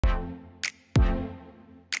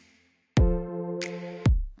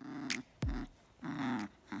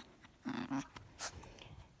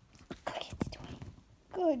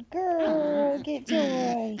Good girl. Get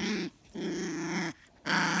Joy.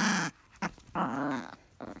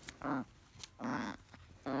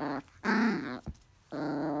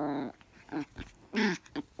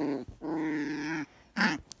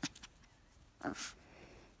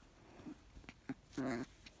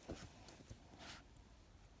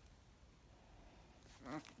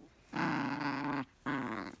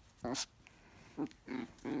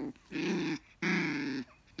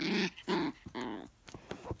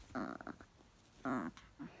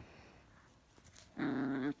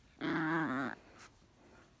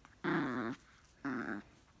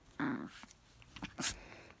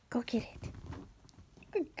 Go get it.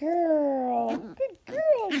 Good girl. Good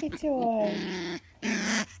girl, Get Joy.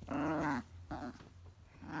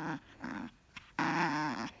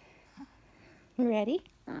 Ready?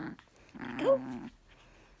 Go.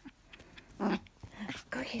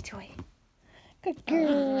 Go Get Joy. Good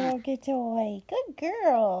girl, Get Joy. Good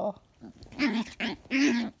girl.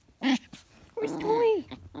 Where's Joy?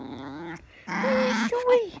 Where's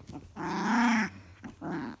Joy?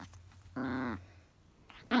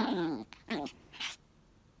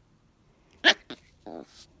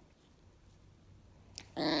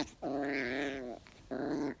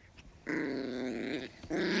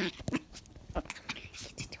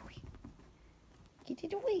 Get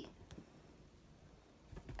it away.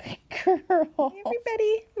 Good girl. Hey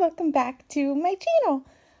everybody, welcome back to my channel.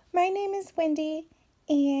 My name is Wendy,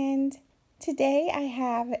 and today I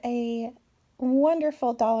have a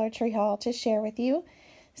wonderful Dollar Tree haul to share with you.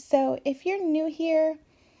 So if you're new here,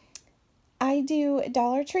 I do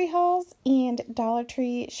Dollar Tree hauls and Dollar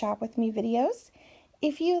Tree shop with me videos.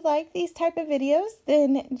 If you like these type of videos,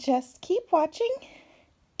 then just keep watching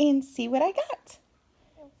and see what I got.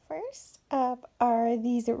 First up are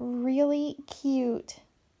these really cute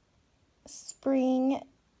spring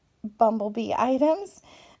bumblebee items.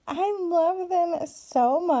 I love them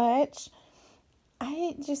so much.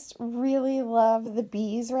 I just really love the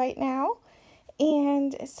bees right now.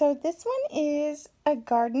 And so this one is a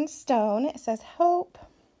garden stone. It says Hope,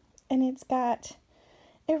 and it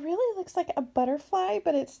really looks like a butterfly,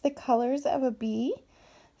 but it's the colors of a bee.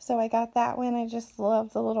 So I got that one. I just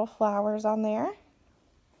love the little flowers on there.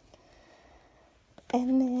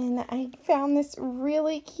 And then I found this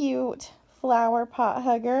really cute flower pot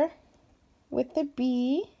hugger with the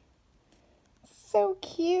bee. So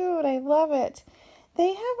cute. I love it.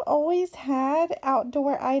 They have always had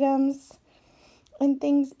outdoor items and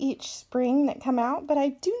things each spring that come out, but I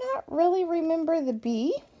do not really remember the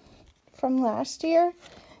bee from last year,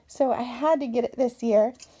 so I had to get it this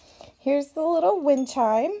year. Here's the little wind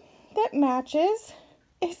chime that matches.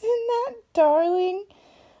 Isn't that darling?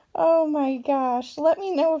 Oh my gosh, let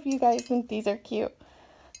me know if you guys think these are cute.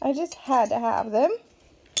 I just had to have them.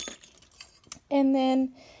 And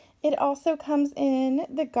then it also comes in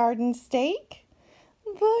the garden stake.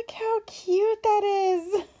 Look how cute that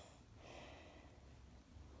is.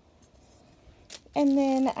 And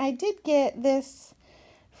then I did get this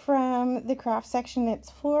from the craft section. It's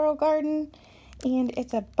Floral Garden, and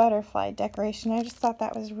it's a butterfly decoration. I just thought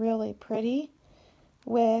that was really pretty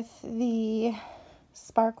with the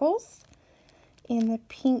sparkles and the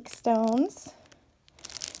pink stones,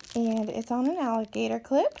 and it's on an alligator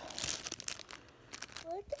clip.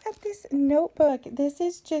 Look at this notebook. This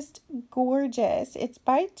is just gorgeous. It's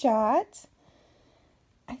by Jot.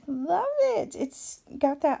 I love it. It's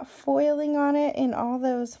got that foiling on it and all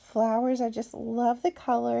those flowers. I just love the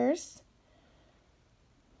colors.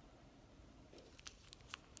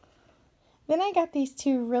 Then I got these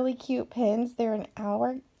two really cute pins. They're an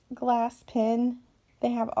hourglass pin.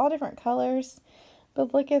 They have all different colors,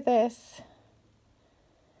 but look at this.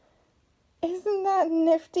 Isn't that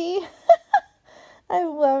nifty? I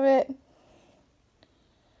love it.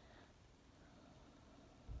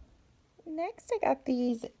 Next, I got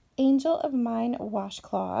these Angel of Mine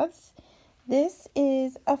washcloths. This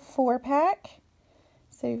is a 4-pack.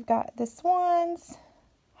 So you've got the swans,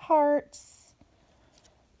 hearts,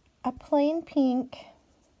 a plain pink,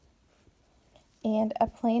 and a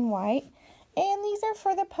plain white. And these are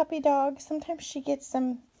for the puppy dog. Sometimes she gets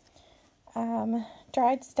some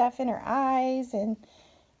dried stuff in her eyes and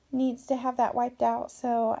needs to have that wiped out,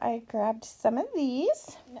 so I grabbed some of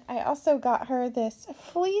these. I also got her this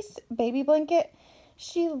fleece baby blanket.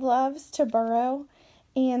 She loves to burrow,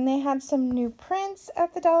 and they had some new prints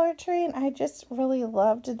at the Dollar Tree, and I just really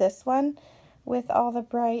loved this one with all the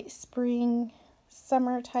bright spring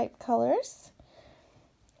summer type colors.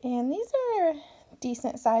 And these are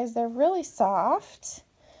decent size. They're really soft,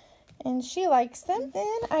 and she likes them.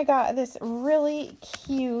 Then I got this really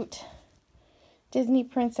cute Disney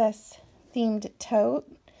princess themed tote.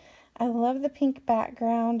 I love the pink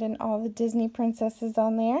background and all the Disney princesses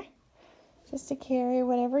on there. Just to carry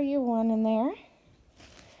whatever you want in there.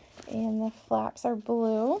 And the flaps are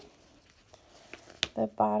blue. The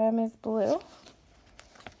bottom is blue.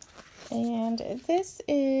 And this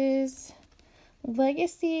is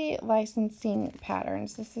Legacy Licensing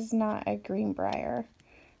Patterns. This is not a Greenbrier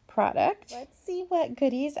product. Let's see what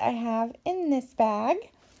goodies I have in this bag.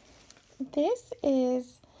 This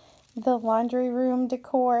is the laundry room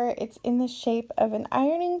decor. It's in the shape of an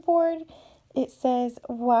ironing board. It says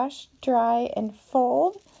wash, dry, and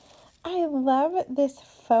fold. I love this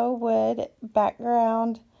faux wood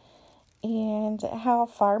background and how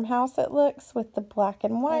farmhouse it looks with the black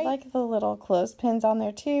and white. I like the little clothespins on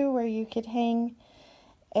there too, where you could hang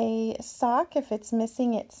a sock if it's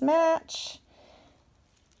missing its match.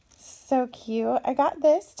 So cute. I got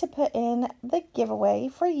this to put in the giveaway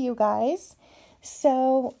for you guys.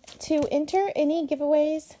 So to enter any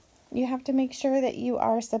giveaways, you have to make sure that you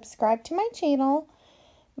are subscribed to my channel.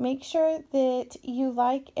 Make sure that you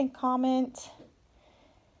like and comment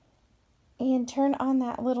and turn on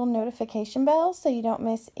that little notification bell so you don't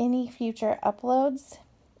miss any future uploads.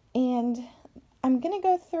 And I'm going to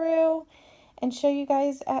go through and show you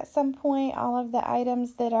guys at some point all of the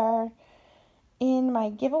items that are in my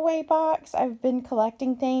giveaway box. I've been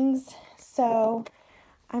collecting things, so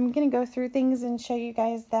I'm going to go through things and show you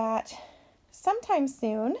guys that sometime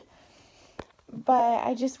soon. But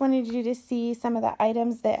I just wanted you to see some of the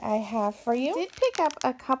items that I have for you. I did pick up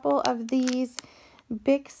a couple of these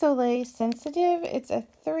Bic Soleil Sensitive. It's a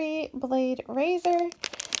 3-blade razor,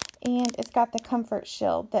 and it's got the comfort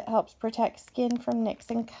shield that helps protect skin from nicks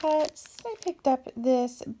and cuts. I picked up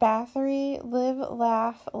this Bathory Live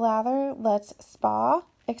Laugh Lather Let's Spa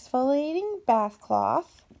exfoliating bath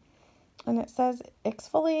cloth, and it says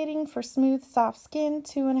exfoliating for smooth soft skin,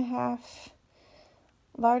 2.5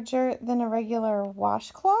 larger than a regular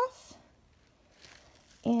washcloth.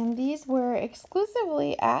 And these were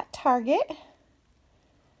exclusively at Target.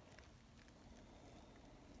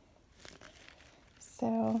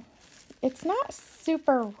 So it's not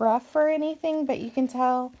super rough or anything, but you can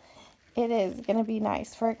tell it is going to be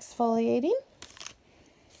nice for exfoliating.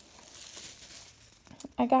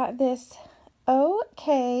 I got this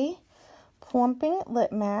OK Plumping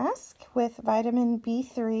Lip Mask with vitamin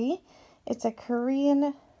B3. It's a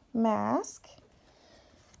Korean mask.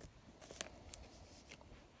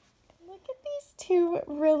 Look at these two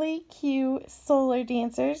really cute solar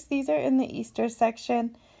dancers. These are in the Easter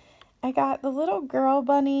section. I got the little girl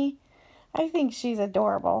bunny. I think she's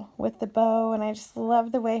adorable with the bow, and I just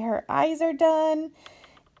love the way her eyes are done.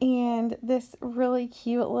 And this really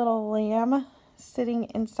cute little lamb sitting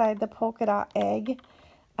inside the polka dot egg.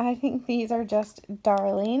 I think these are just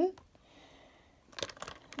darling.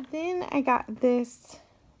 Then I got this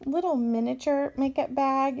little miniature makeup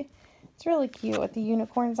bag. It's really cute with the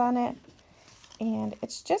unicorns on it. And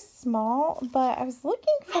it's just small, but I was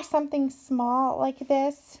looking for something small like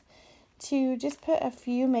this to just put a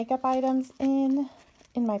few makeup items in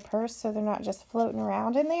my purse so they're not just floating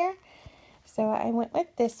around in there. So I went with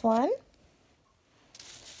this one.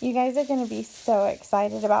 You guys are going to be so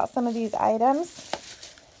excited about some of these items.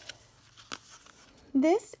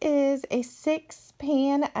 This is a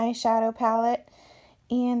 6-pan eyeshadow palette,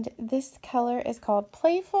 and this color is called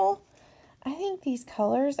Playful. I think these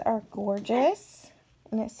colors are gorgeous,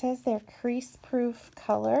 and it says they're crease-proof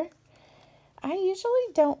color. I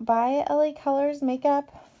usually don't buy LA Colors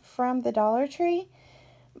makeup from the Dollar Tree,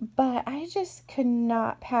 but I just could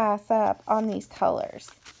not pass up on these colors.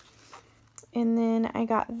 And then I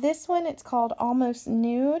got this one. It's called Almost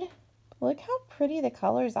Nude. Look how pretty the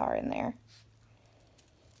colors are in there.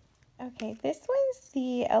 Okay, this one's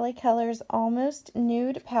the LA Colors Almost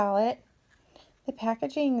Nude palette. The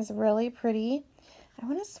packaging is really pretty. I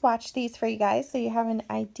want to swatch these for you guys so you have an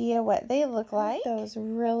idea what they look like. Those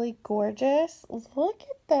really gorgeous. Look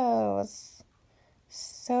at those.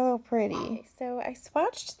 So pretty. Okay, so I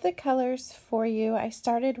swatched the colors for you. I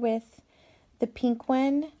started with the pink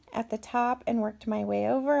one at the top and worked my way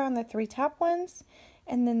over on the 3 top ones.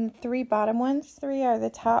 And then the 3 bottom ones. 3 are the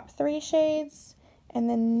top 3 shades. And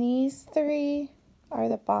then these 3 are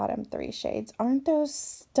the bottom 3 shades. Aren't those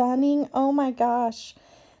stunning? Oh my gosh.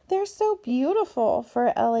 They're so beautiful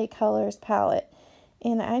for LA Colors palette.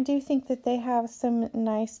 And I do think that they have some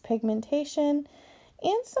nice pigmentation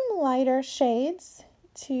and some lighter shades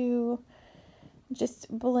to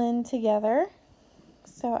just blend together.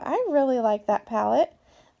 So I really like that palette.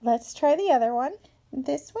 Let's try the other one.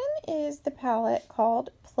 This one is the palette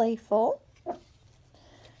called Playful.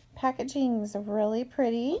 Packaging is really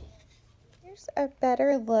pretty. Here's a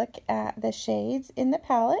better look at the shades in the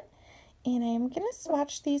palette. And I am going to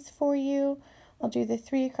swatch these for you. I'll do the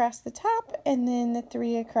 3 across the top and then the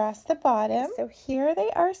 3 across the bottom. So here they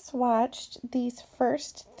are swatched. These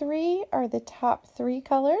first 3 are the top 3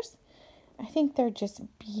 colors. I think they're just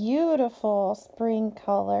beautiful spring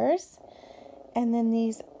colors. And then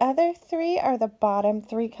these other 3 are the bottom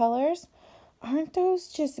 3 colors. Aren't those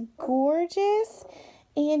just gorgeous?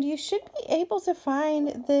 And you should be able to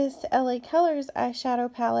find this LA Colors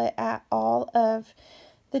eyeshadow palette at all of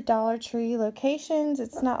the Dollar Tree locations.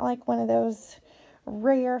 It's not like one of those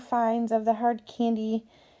rare finds of the hard candy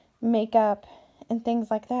makeup and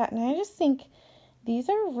things like that. And I just think these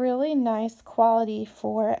are really nice quality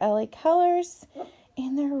for LA Colors,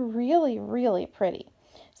 and they're really, really pretty.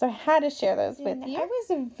 So I had to share those with you. I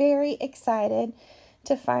was very excited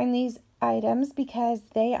to find these items because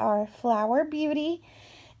they are Flower Beauty,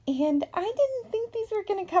 and I didn't think these were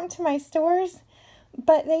going to come to my stores,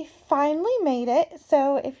 but they finally made it.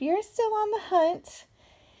 So if you're still on the hunt,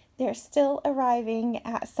 they're still arriving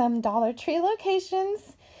at some Dollar Tree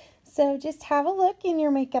locations. So just have a look in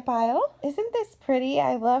your makeup aisle. Isn't this pretty?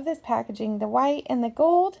 I love this packaging, the white and the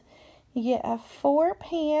gold. You get a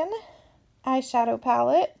 4-pan eyeshadow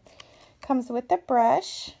palette. Comes with the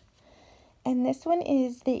brush. And this one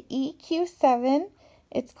is the EQ7.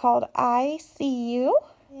 It's called I See You.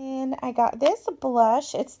 And I got this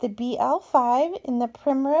blush. It's the BL5 in the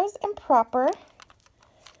Primrose and Proper.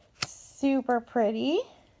 Super pretty.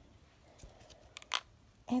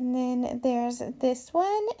 And then there's this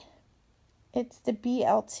one. It's the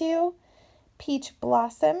BL2 Peach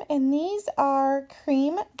Blossom. And these are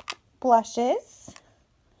cream blushes.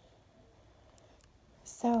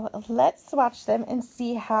 So let's swatch them and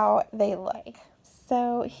see how they look.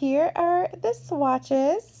 So here are the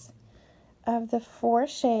swatches of the 4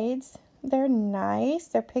 shades. They're nice.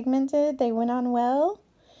 They're pigmented. They went on well.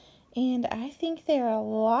 And I think they're a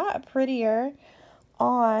lot prettier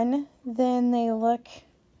on than they look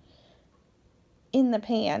in the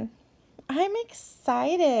pan. I'm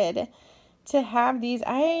excited to have these.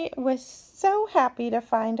 I was so happy to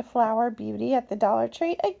find Flower Beauty at the Dollar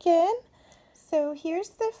Tree again. So here's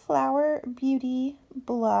the Flower Beauty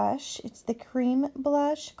blush. It's the cream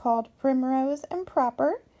blush called Primrose and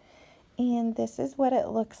Proper. And this is what it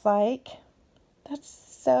looks like. That's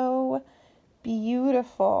so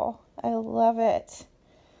beautiful. I love it.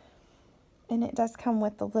 And it does come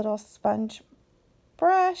with the little sponge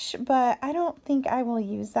brush, but I don't think I will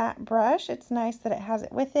use that brush. It's nice that it has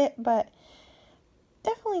it with it, but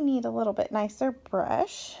definitely need a little bit nicer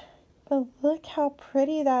brush. But look how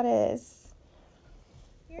pretty that is.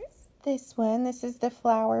 Here's this one. This is the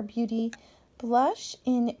Flower Beauty blush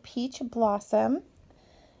in Peach Blossom.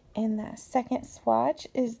 And that second swatch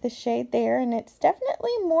is the shade there, and it's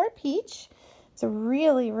definitely more peach. It's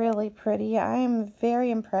really, really pretty. I am very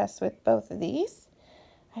impressed with both of these.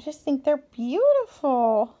 I just think they're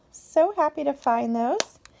beautiful. So happy to find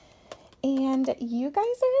those. And you guys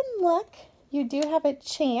are in luck. You do have a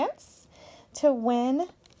chance to win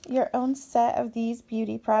your own set of these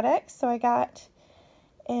beauty products. So I got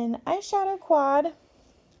an eyeshadow quad.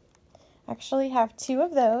 Actually have 2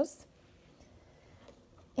 of those.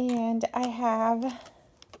 And I have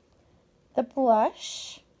the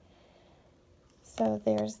blush. So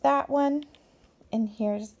there's that one. And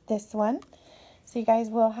here's this one. So you guys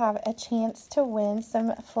will have a chance to win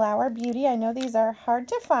some Flower Beauty. I know these are hard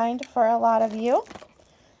to find for a lot of you.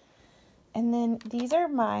 And then these are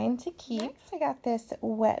mine to keep. Next, I got this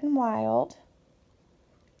Wet n Wild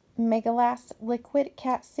Mega Last Liquid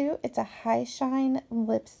Catsuit. It's a high shine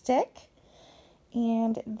lipstick.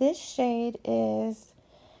 And this shade is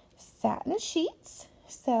Satin Sheets.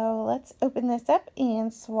 So let's open this up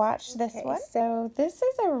and swatch this one. So this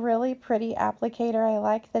is a really pretty applicator. I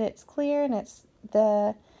like that it's clear and it's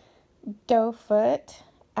the doe foot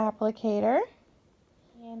applicator.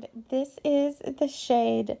 And this is the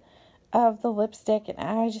shade of the lipstick, and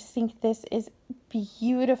I just think this is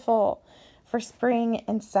beautiful for spring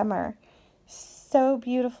and summer. So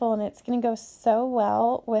beautiful, and it's going to go so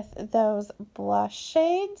well with those blush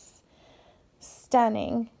shades.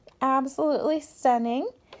 Stunning. Absolutely stunning.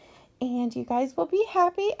 And you guys will be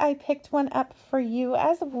happy I picked one up for you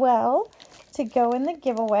as well to go in the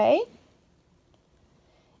giveaway.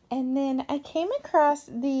 And then I came across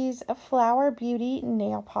these Flower Beauty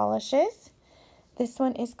nail polishes. This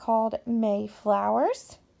one is called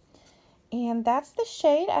Mayflowers. And that's the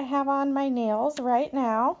shade I have on my nails right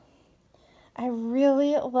now. I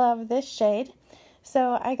really love this shade.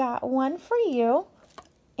 So I got one for you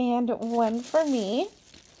and one for me.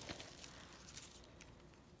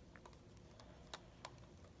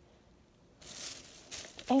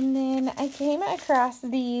 And then I came across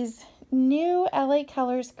these new LA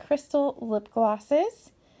Colors Crystal Lip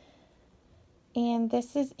Glosses. And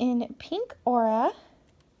this is in Pink Aura.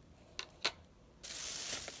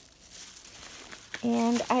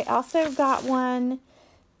 And I also got one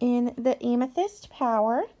in the Amethyst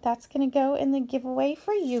Power. That's going to go in the giveaway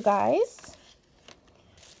for you guys.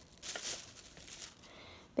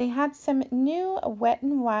 They had some new Wet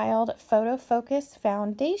n Wild Photo Focus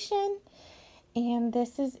Foundation. And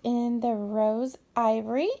this is in the Rose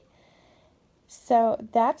Ivory. So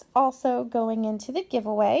that's also going into the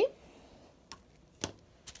giveaway.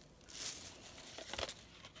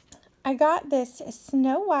 I got this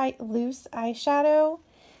Snow White Loose Eyeshadow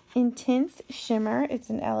Intense Shimmer. It's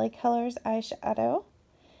an LA Colors eyeshadow.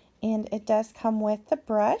 And it does come with the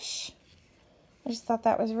brush. I just thought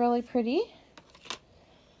that was really pretty.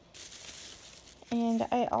 And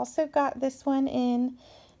I also got this one in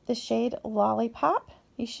the shade Lollipop.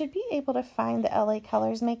 You should be able to find the LA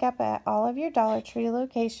Colors makeup at all of your Dollar Tree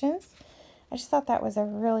locations. I just thought that was a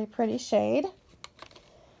really pretty shade.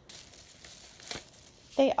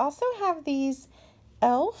 They also have these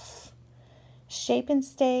e.l.f. Shape and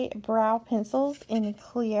Stay brow pencils in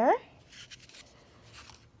clear.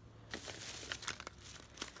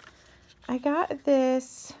 I got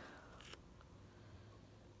this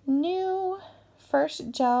new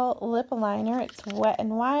First Gel lip liner. It's Wet n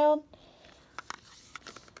Wild.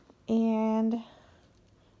 And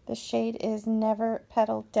the shade is Never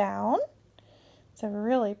Petal Down. It's a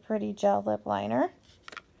really pretty gel lip liner.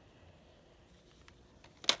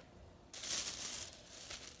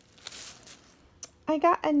 I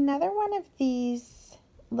got another one of these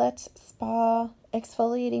Let's Spa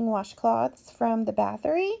exfoliating washcloths from the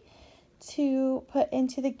Bathory to put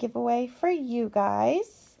into the giveaway for you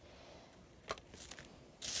guys.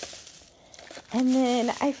 And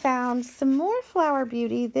then I found some more Flower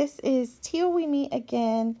Beauty. This is Till We Meet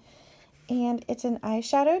Again, and it's an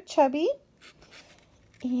eyeshadow chubby.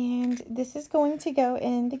 And this is going to go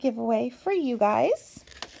in the giveaway for you guys.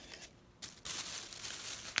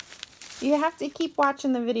 You have to keep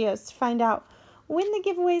watching the videos to find out when the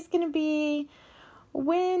giveaway is going to be,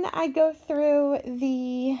 when I go through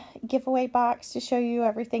the giveaway box to show you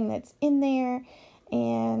everything that's in there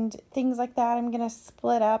and things like that. I'm going to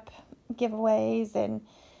split up giveaways and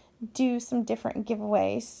do some different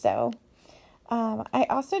giveaways. So I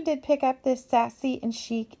also did pick up this Sassy and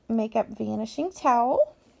Chic Makeup Vanishing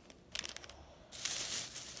Towel.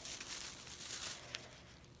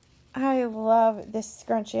 I love this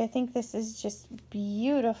scrunchie. I think this is just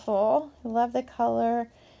beautiful. I love the color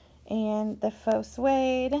and the faux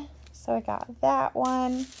suede. So I got that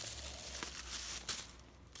one.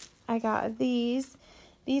 I got these.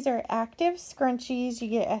 These are active scrunchies. You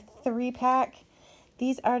get a 3-pack.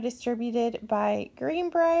 These are distributed by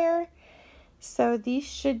Greenbrier. So these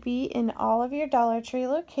should be in all of your Dollar Tree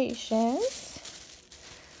locations.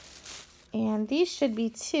 And these should be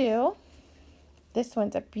too. This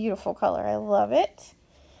one's a beautiful color. I love it.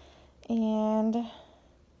 And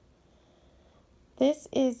this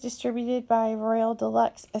is distributed by Royal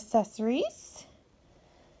Deluxe Accessories.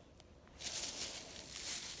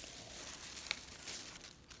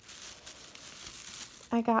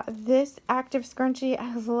 I got this active scrunchie.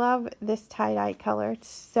 I love this tie-dye color. It's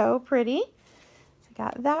so pretty. So I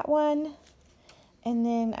got that one. And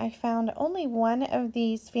then I found only one of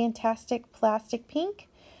these fantastic plastic pink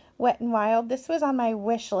Wet n Wild. This was on my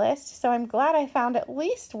wish list, so I'm glad I found at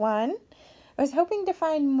least one. I was hoping to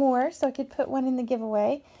find more so I could put one in the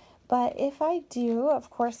giveaway, but if I do,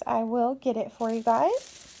 of course, I will get it for you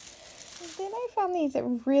guys. And then I found these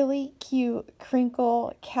really cute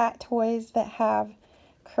crinkle cat toys that have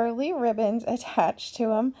curly ribbons attached to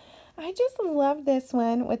them. I just love this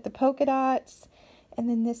one with the polka dots, and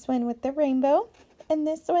then this one with the rainbow, and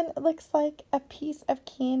this one looks like a piece of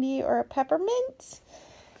candy or a peppermint.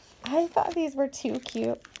 I thought these were too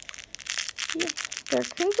cute. They're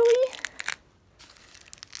crinkly.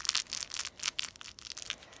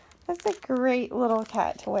 That's a great little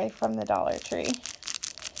cat toy from the Dollar Tree.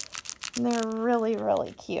 And they're really,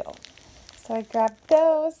 really cute. So I grabbed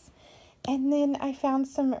those. And then I found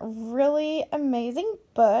some really amazing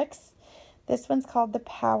books. This one's called The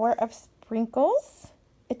Power of Sprinkles.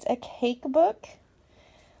 It's a cake book.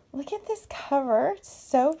 Look at this cover. It's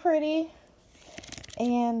so pretty.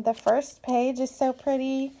 And the first page is so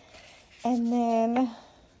pretty. And then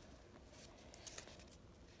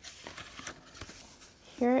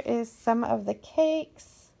here is some of the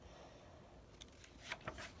cakes.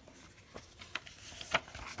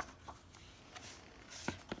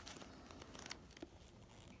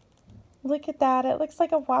 Look at that. It looks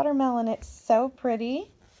like a watermelon. It's so pretty.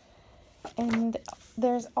 And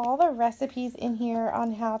there's all the recipes in here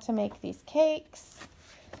on how to make these cakes.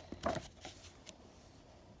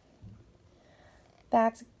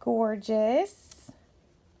 That's gorgeous.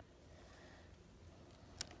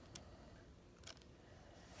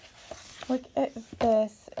 Look at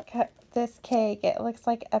this cake. It looks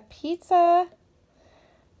like a pizza.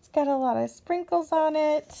 It's got a lot of sprinkles on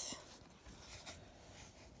it.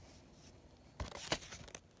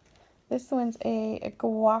 This one's a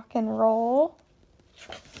guac and roll.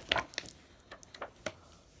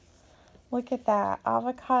 Look at that.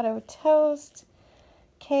 Avocado toast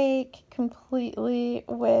cake completely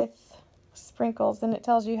with sprinkles. And it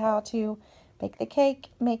tells you how to bake the cake,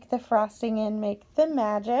 make the frosting, and make the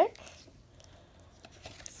magic.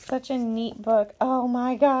 Such a neat book. Oh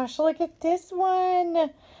my gosh, look at this one.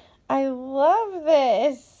 I love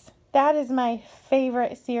this. That is my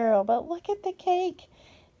favorite cereal. But look at the cake.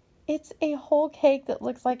 It's a whole cake that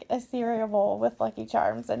looks like a cereal bowl with Lucky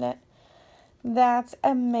Charms in it. That's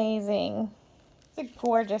amazing. It's a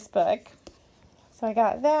gorgeous book. So I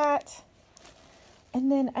got that.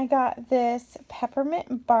 And then I got this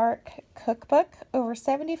Peppermint Bark cookbook. Over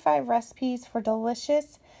 75 recipes for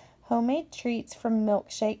delicious homemade treats from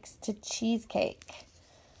milkshakes to cheesecake.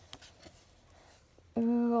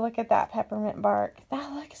 Ooh, look at that peppermint bark.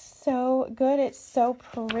 That looks so good. It's so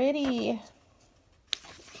pretty.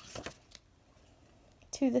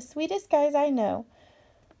 To the sweetest guys I know.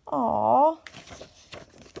 Aww.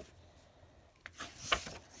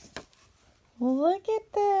 Look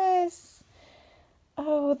at this.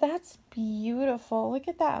 Oh, that's beautiful. Look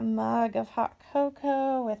at that mug of hot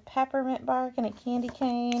cocoa with peppermint bark and a candy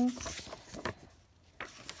cane.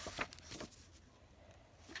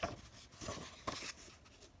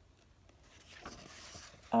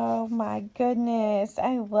 Oh my goodness.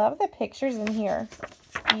 I love the pictures in here.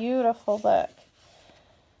 Beautiful book.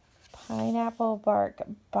 Pineapple bark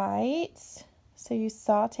bites. So you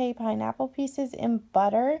saute pineapple pieces in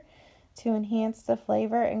butter to enhance the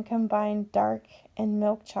flavor and combine dark and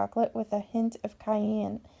milk chocolate with a hint of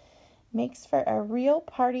cayenne. Makes for a real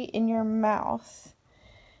party in your mouth.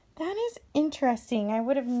 That is interesting. I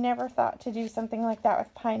would have never thought to do something like that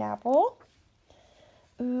with pineapple.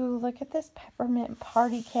 Ooh, look at this peppermint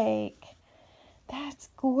party cake. That's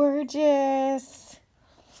gorgeous.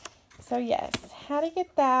 So yes, how to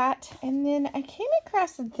get that. And then I came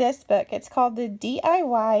across this book. It's called the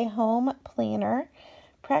DIY Home Planner.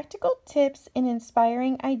 Practical tips and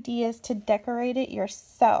inspiring ideas to decorate it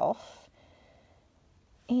yourself.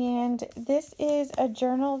 And this is a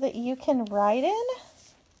journal that you can write in.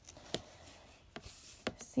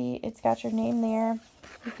 See, it's got your name there.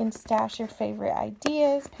 You can stash your favorite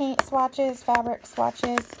ideas, paint swatches, fabric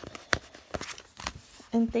swatches,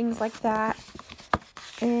 and things like that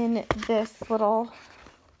in this little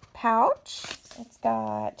pouch. It's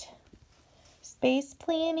got space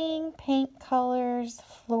planning, paint colors,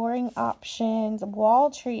 flooring options,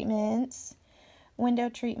 wall treatments, window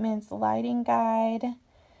treatments, lighting guide,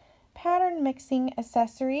 pattern mixing,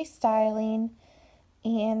 accessory styling,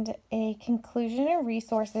 and a conclusion of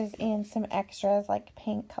resources and some extras like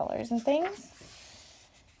paint colors and things.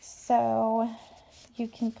 So you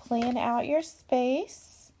can plan out your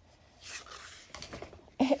space.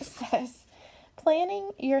 It says,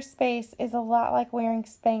 planning your space is a lot like wearing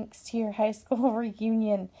Spanx to your high school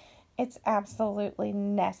reunion. It's absolutely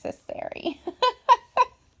necessary.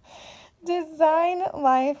 Design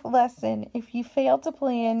life lesson. If you fail to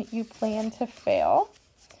plan, you plan to fail.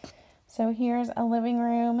 So here's a living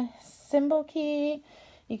room symbol key.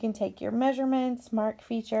 You can take your measurements, mark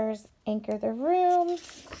features, anchor the room.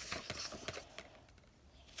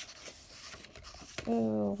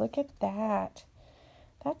 Ooh, look at that.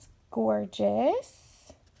 That's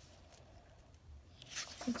gorgeous.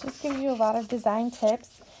 It just gives you a lot of design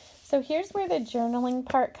tips. So here's where the journaling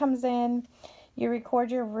part comes in. You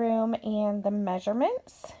record your room and the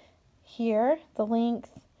measurements. Here, the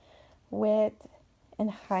length, width, and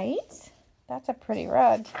height. That's a pretty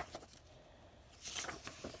rug.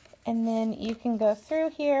 And then you can go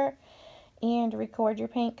through here and record your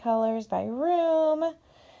paint colors by room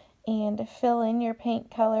and fill in your paint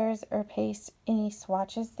colors or paste any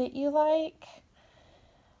swatches that you like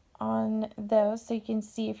on those so you can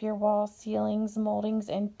see if your walls, ceilings, moldings,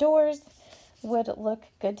 and doors would look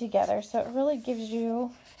good together. So it really gives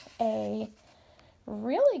you a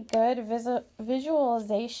really good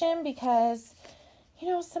visualization because, you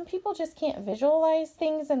know, some people just can't visualize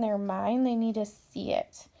things in their mind. They need to see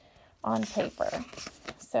it on paper.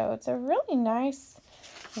 So it's a really nice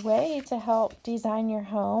way to help design your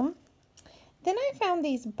home. Then I found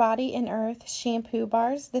these Body and Earth shampoo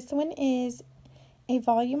bars. This one is a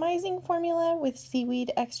volumizing formula with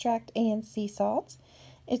seaweed extract and sea salt.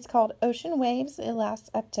 It's called Ocean Waves. It lasts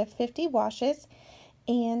up to 50 washes,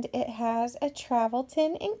 and it has a travel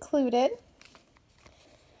tin included.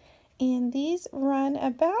 And these run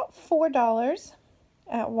about $4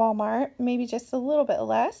 at Walmart, maybe just a little bit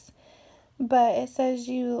less. But it says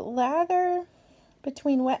you lather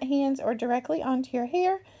between wet hands or directly onto your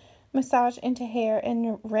hair, massage into hair,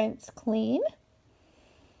 and rinse clean.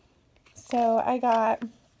 So I got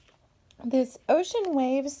this Ocean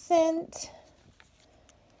Waves scent.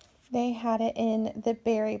 They had it in the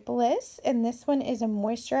Berry Bliss, and this one is a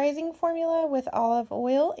moisturizing formula with olive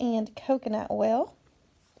oil and coconut oil.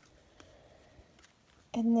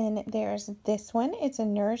 And then there's this one. It's a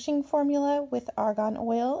nourishing formula with argan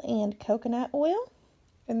oil and coconut oil.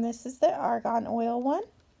 And this is the argan oil one.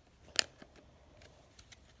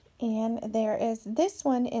 And there is this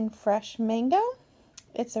one in fresh mango.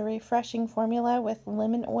 It's a refreshing formula with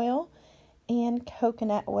lemon oil and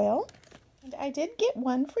coconut oil. And I did get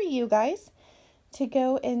one for you guys to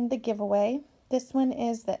go in the giveaway. This one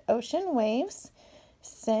is the Ocean Waves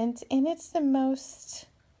scent, and it's the most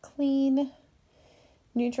clean,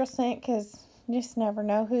 neutral scent because you just never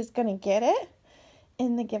know who's going to get it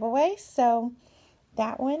in the giveaway. So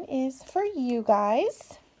that one is for you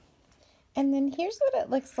guys. And then here's what it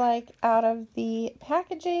looks like out of the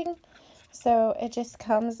packaging. So it just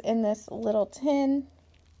comes in this little tin,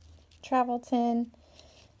 travel tin.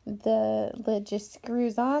 The lid just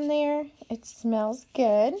screws on there. It smells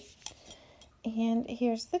good. And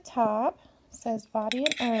here's the top. It says Body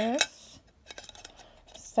and Earth.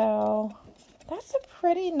 So that's a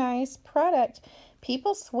pretty nice product.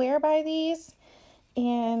 People swear by these,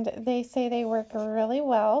 and they say they work really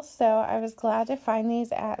well. So I was glad to find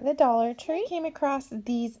these at the Dollar Tree. I came across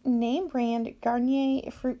these name brand Garnier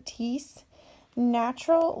Fructis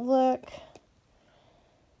Natural Look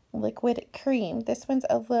Liquid Cream. This one's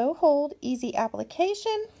a low hold, easy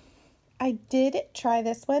application. I did try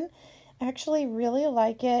this one. I actually really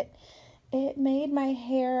like it. It made my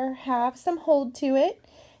hair have some hold to it.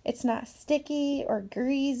 It's not sticky or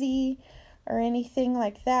greasy or anything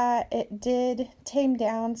like that. It did tame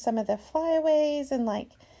down some of the flyaways and like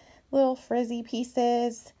little frizzy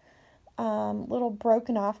pieces, little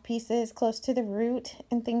broken off pieces close to the root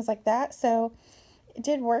and things like that. So it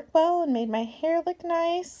did work well and made my hair look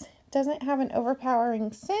nice. It doesn't have an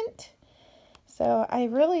overpowering scent. So I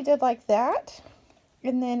really did like that.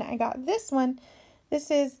 And then I got this one. This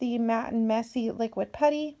is the Matte and Messy Liquid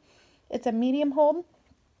Putty. It's a medium hold.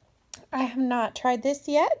 I have not tried this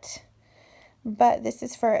yet, but this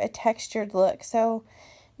is for a textured look. So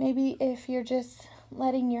maybe if you're just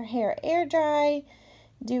letting your hair air dry,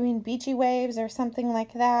 doing beachy waves or something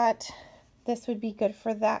like that, this would be good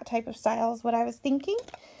for that type of style is what I was thinking.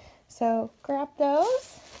 So grab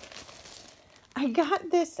those. I got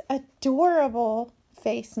this adorable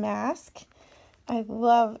face mask. I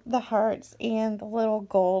love the hearts and the little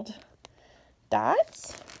gold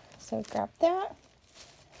dots. So grab that.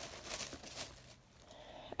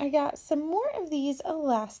 I got some more of these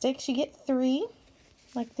elastics. You get 3,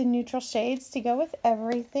 like the neutral shades to go with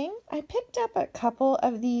everything. I picked up a couple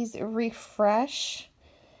of these Refresh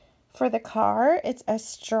for the car. It's a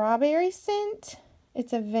strawberry scent.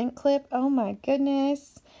 It's a vent clip. Oh my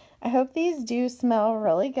goodness. I hope these do smell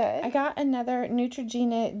really good. I got another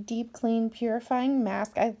Neutrogena Deep Clean Purifying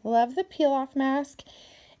Mask. I love the peel off mask.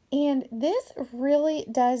 And this really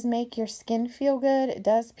does make your skin feel good. It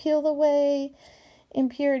does peel away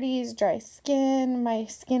impurities, dry skin. My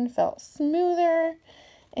skin felt smoother.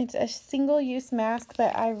 It's a single-use mask,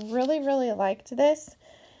 but I really liked this.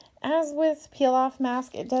 As with peel-off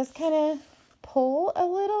mask, it does kind of pull a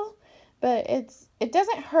little, but it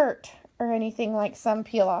doesn't hurt or anything like some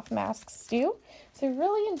peel-off masks do. So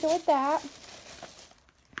really enjoyed that.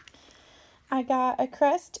 I got a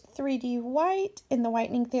Crest 3D White in the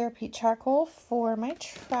Whitening Therapy Charcoal for my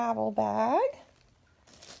travel bag.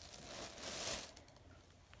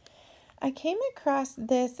 I came across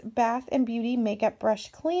this Bath & Beauty Makeup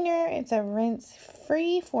Brush Cleaner. It's a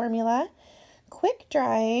rinse-free formula, quick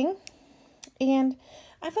drying, and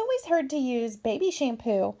I've always heard to use baby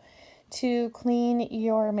shampoo to clean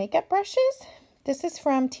your makeup brushes. This is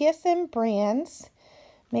from TSM Brands,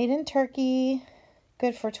 made in Turkey,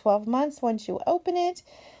 good for 12 months once you open it,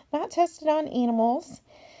 not tested on animals,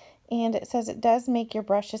 and it says it does make your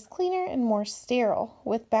brushes cleaner and more sterile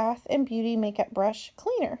with Bath & Beauty Makeup Brush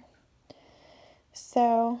Cleaner.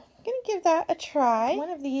 So I'm going to give that a try. One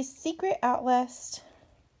of these Secret Outlast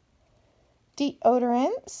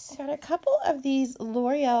deodorants. Got a couple of these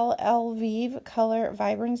L'Oreal Elvive Color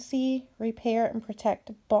Vibrancy Repair and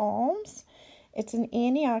Protect Balms It's an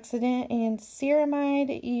antioxidant and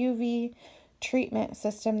ceramide UV treatment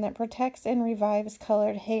system that protects and revives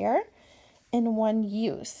colored hair in one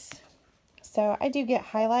use. So I do get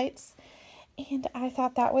highlights, and I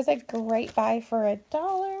thought that was a great buy for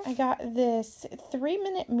 $1. I got this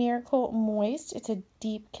 3-Minute Miracle Moist. It's a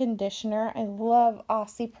deep conditioner. I love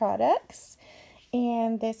Aussie products,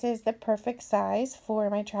 and this is the perfect size for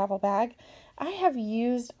my travel bag. I have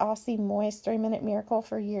used Aussie Moist 3-Minute Miracle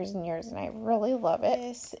for years and years, and I really love it.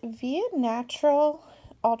 This Via Natural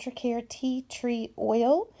Ultra Care Tea Tree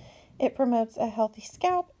Oil. It promotes a healthy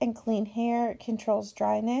scalp and clean hair. It controls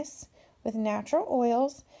dryness with natural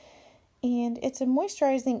oils, and it's a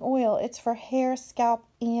moisturizing oil. It's for hair, scalp,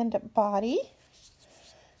 and body.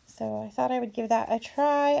 So I thought I would give that a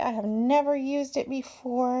try. I have never used it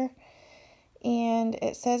before, and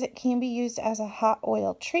it says it can be used as a hot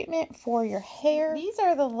oil treatment for your hair. These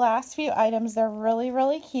are the last few items. They're really,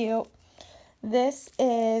 really cute. This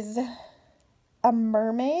is a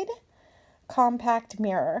mermaid compact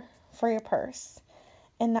mirror for your purse.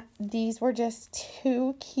 And these were just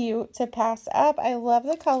too cute to pass up. I love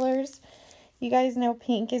the colors. You guys know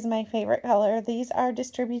pink is my favorite color. These are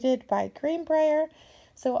distributed by Greenbrier,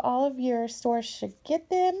 so all of your stores should get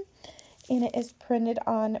them. And it is printed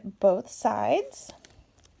on both sides.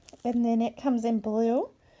 And then it comes in blue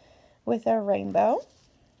with a rainbow.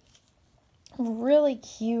 Really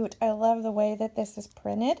cute. I love the way that this is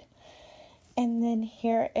printed. And then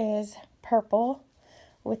here is purple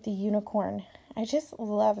with the unicorn. I just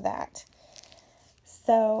love that.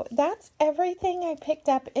 So that's everything I picked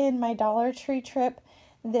up in my Dollar Tree trip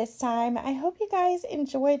this time. I hope you guys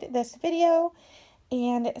enjoyed this video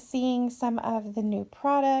and seeing some of the new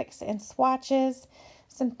products and swatches,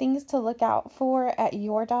 some things to look out for at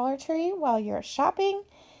your Dollar Tree while you're shopping.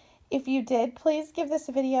 If you did, please give this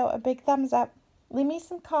video a big thumbs up. Leave me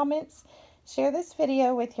some comments. Share this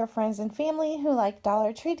video with your friends and family who like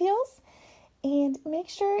Dollar Tree deals. And make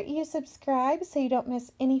sure you subscribe so you don't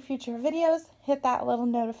miss any future videos. Hit that little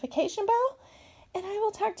notification bell. And I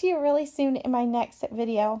will talk to you really soon in my next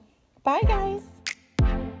video. Bye, guys.